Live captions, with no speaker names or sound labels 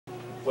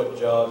what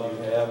job you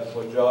have and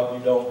what job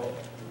you don't have.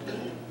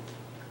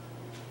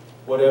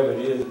 Whatever it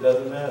is, it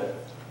doesn't matter.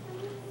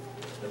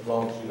 As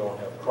long as you don't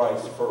have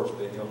Christ first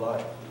in your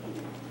life.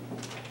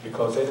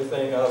 Because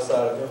anything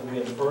outside of Him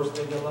being first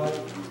in your life,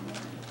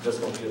 it's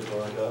going to get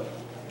burned up.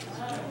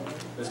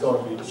 It's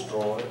going to be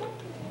destroyed.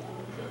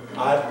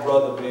 I'd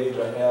rather be able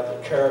to have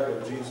the character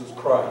of Jesus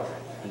Christ,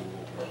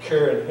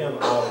 carrying Him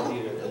out of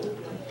here,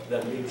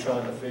 than me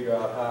trying to figure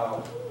out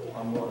how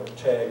I'm going to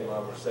tag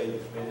my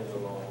Mercedes-Benz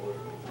along with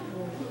me.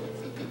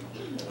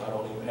 And I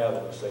don't even have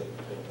a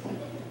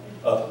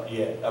Mercedes-Benz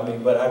yet. I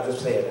mean, but I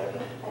just said that.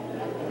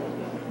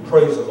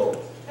 Praise the Lord.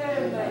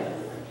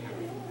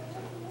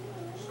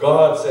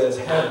 God says,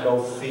 have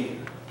no fear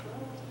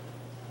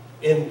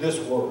in this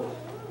world.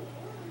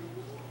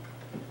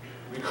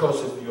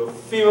 Because if you're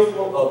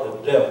fearful of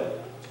the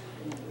devil,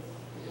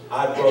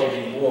 I'd rather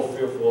be more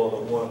fearful of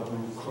the one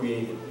who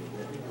created me.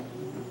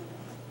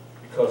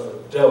 Because the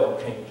devil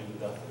can't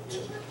do nothing to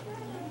me.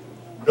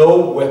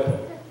 No weapon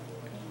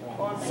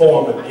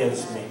formed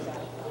against me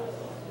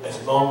as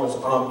long as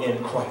I'm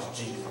in Christ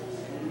Jesus.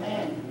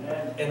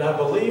 And I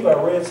believe I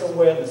read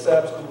somewhere in the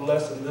Sabbath school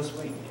lesson this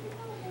week,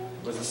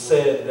 was it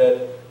said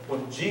that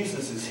when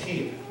Jesus is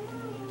here,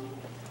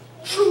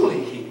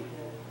 truly here,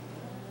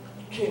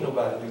 can't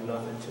nobody do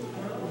nothing to you.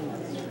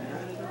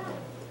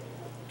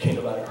 Can't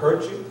nobody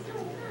hurt you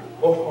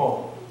or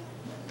harm you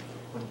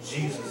when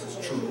Jesus is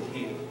truly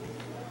here.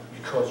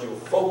 Because your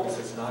focus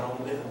is not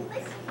on them.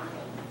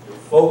 Your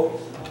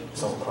focus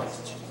is on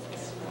Christ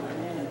Jesus.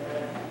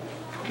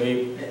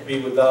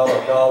 Maybe without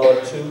a dollar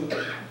or two,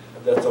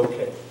 but that's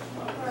okay.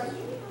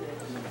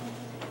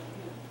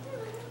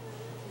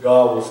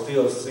 God will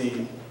still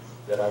see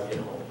that I get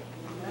home.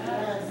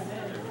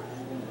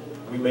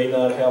 We may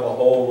not have a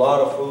whole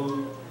lot of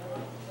food.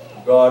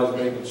 God is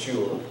making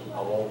sure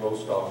I won't go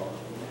starving.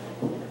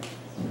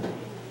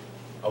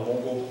 I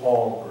won't go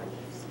hungry.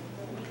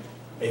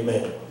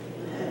 Amen.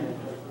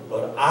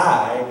 But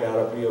I got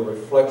to be a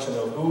reflection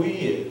of who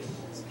He is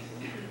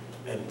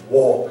and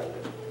walk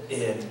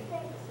in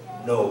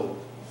no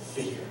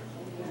fear.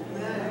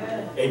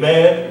 Amen?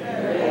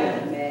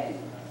 Amen.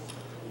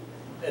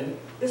 And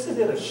isn't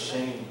it a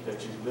shame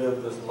that you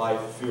live this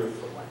life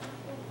fearfully?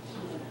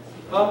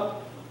 Huh?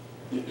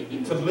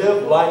 To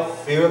live life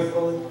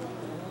fearfully?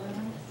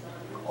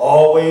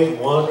 Always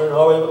wondering,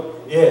 always,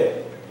 yeah.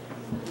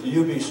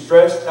 You'll be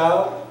stressed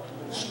out,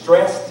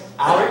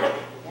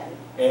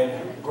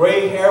 and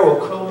gray hair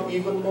will come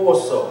even more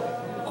so,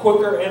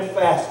 quicker and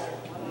faster,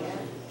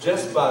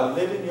 just by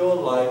living your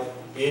life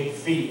in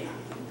fear.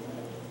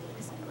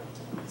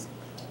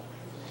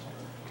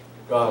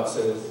 God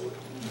says,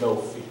 no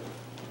fear.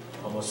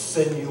 I'm going to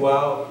send you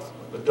out,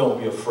 but don't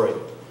be afraid.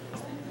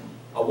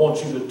 I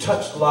want you to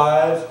touch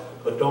lives,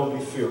 but don't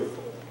be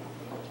fearful.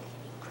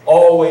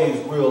 Always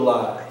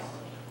realize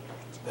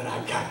that I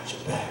got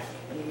your back.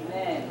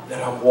 Amen.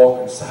 That I'm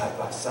walking side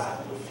by side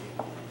with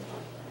you.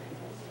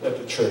 Let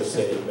the church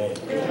say amen.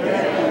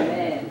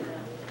 Amen.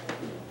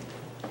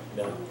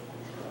 Now,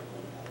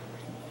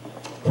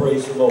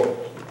 praise the Lord.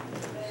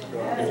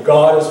 If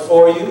God is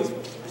for you,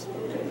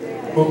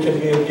 who can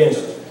be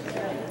against you?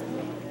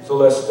 So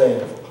let's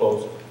stand for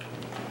closing.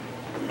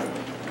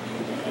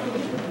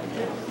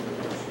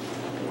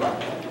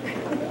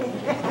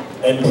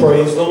 And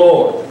praise the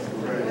Lord.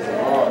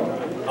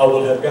 I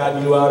would have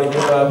gotten you out of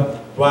here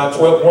by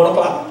 1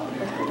 o'clock.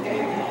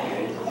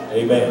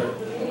 Amen.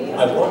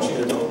 I want you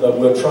to know that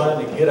we're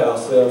trying to get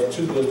ourselves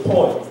to this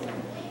point.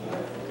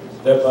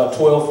 That by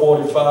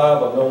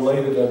 12:45 or no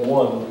later than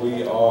 1,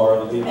 we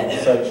are leaving the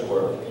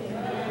sanctuary.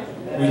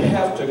 We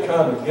have to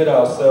kind of get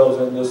ourselves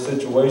in this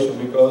situation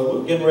because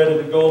we're getting ready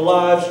to go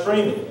live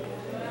streaming.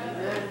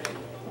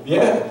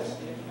 Yes.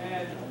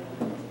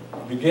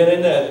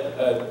 Beginning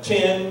at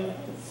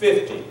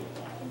 10:50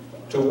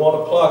 to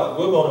 1 o'clock,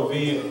 we're going to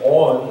be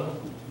on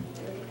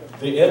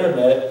the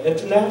internet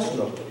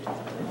internationally.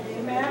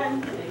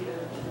 Amen.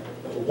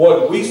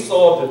 What we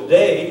saw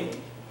today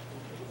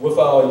with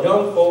our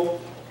young folk,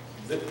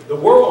 the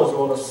world is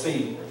going to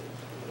see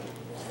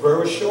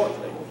very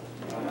shortly.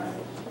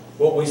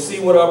 What we see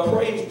with our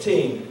praise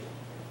team,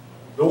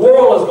 the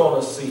world is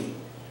going to see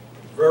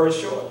very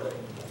shortly.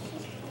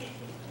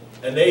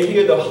 And they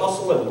hear the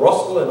hustle and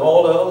rustle and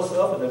all the other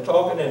stuff, and they're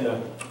talking,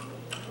 and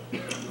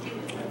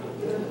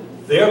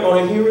they're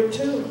going to hear it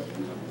too.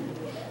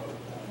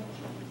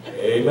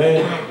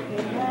 Amen.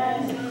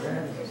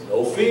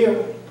 No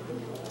fear.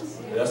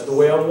 That's the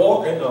way I'm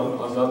walking.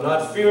 I'm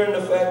not fearing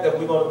the fact that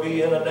we're going to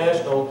be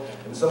international.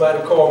 And somebody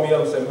called me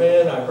up and said,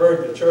 man, I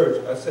heard the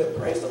church. I said,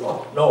 praise the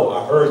Lord. No,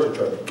 I heard the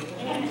church.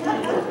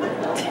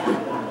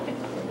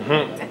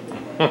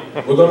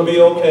 We're going to be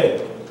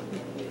okay.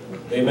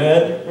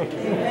 Amen?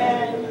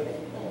 Amen.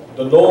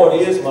 The Lord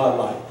is my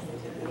life.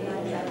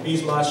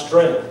 He's my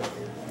strength.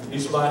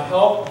 He's my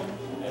help.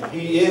 And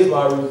He is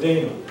my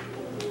Redeemer.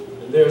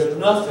 And there's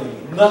nothing,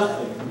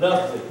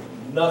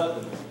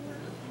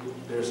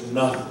 there's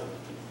nothing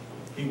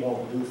He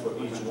won't do for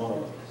each one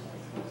of us.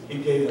 He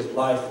gave His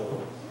life for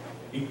us.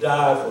 He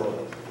died for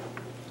us.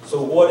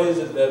 So what is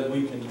it that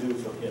we can do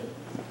for him?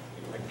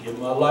 I give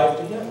my life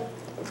to him.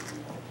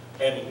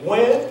 And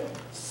when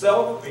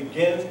self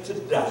begins to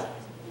die,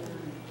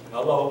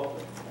 hello,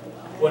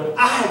 when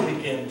I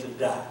begin to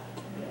die,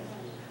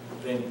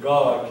 then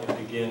God can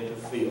begin to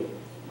feel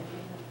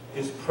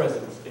his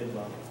presence in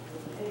my life.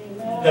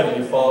 Amen.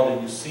 Heavenly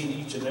Father, you see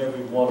each and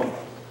every one of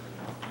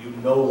us. You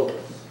know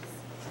us.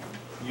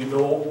 You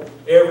know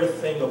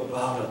everything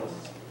about us.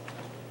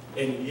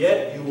 And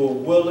yet you were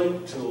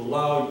willing to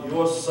allow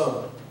your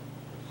Son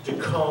to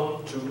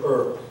come to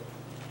earth,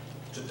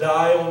 to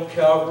die on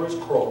Calvary's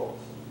cross.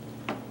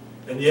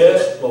 And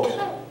yes, Lord,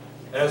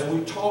 as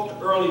we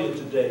talked earlier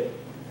today,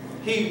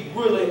 he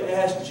really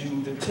asked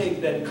you to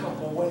take that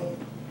cup away.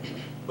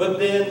 But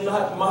then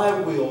not my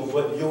will,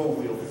 but your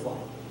will, Father.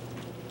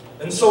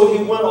 And so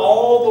he went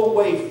all the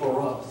way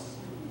for us.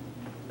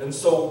 And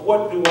so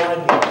what do I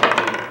need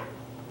to do?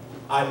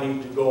 I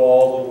need to go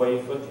all the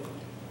way for him.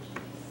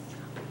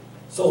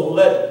 So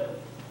let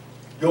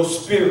your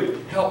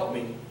Spirit help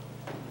me.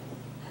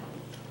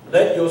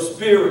 Let your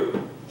Spirit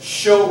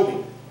show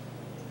me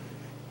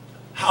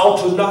how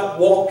to not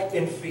walk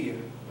in fear,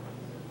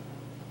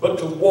 but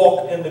to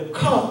walk in the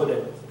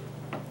confidence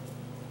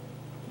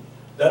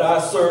that I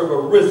serve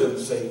a risen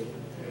Savior.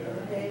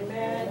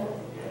 Amen.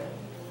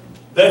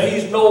 That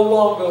he's no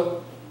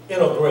longer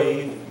in a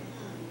grave.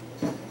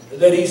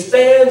 That he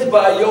stands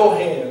by your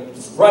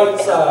hands, right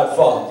side,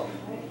 Father,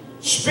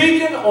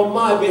 speaking on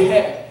my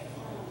behalf.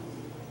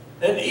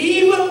 And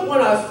even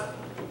when I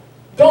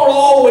don't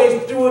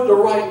always do it the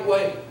right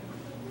way,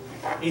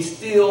 he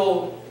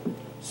still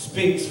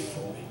speaks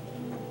for me.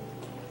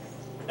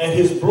 And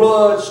his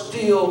blood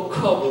still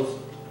covers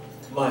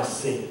my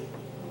sin.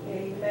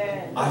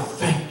 Amen. I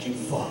thank you,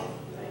 Father.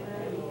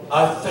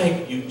 I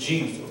thank you,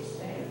 Jesus.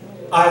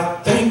 I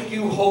thank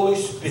you, Holy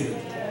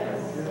Spirit.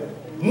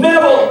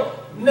 Never,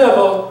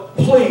 never,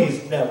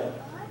 please never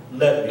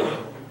let me go.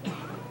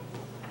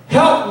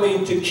 Help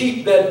me to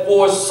keep that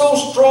voice so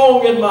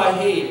strong in my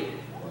head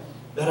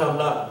that I'm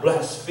not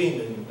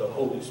blaspheming the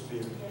Holy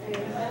Spirit.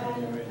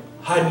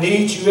 I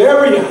need you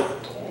every hour.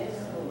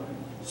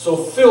 So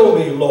fill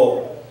me,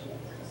 Lord,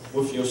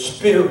 with your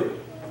Spirit.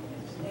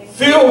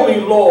 Fill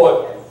me,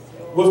 Lord,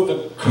 with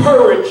the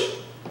courage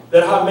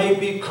that I may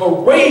be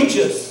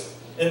courageous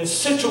in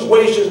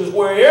situations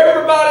where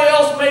everybody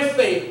else may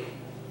fail.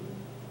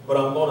 But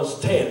I'm going to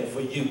stand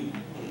for you.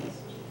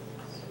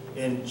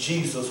 In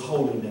Jesus'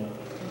 holy name.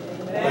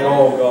 And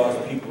all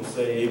God's people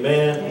say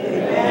amen,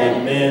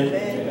 amen,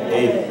 amen.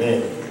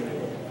 Amen.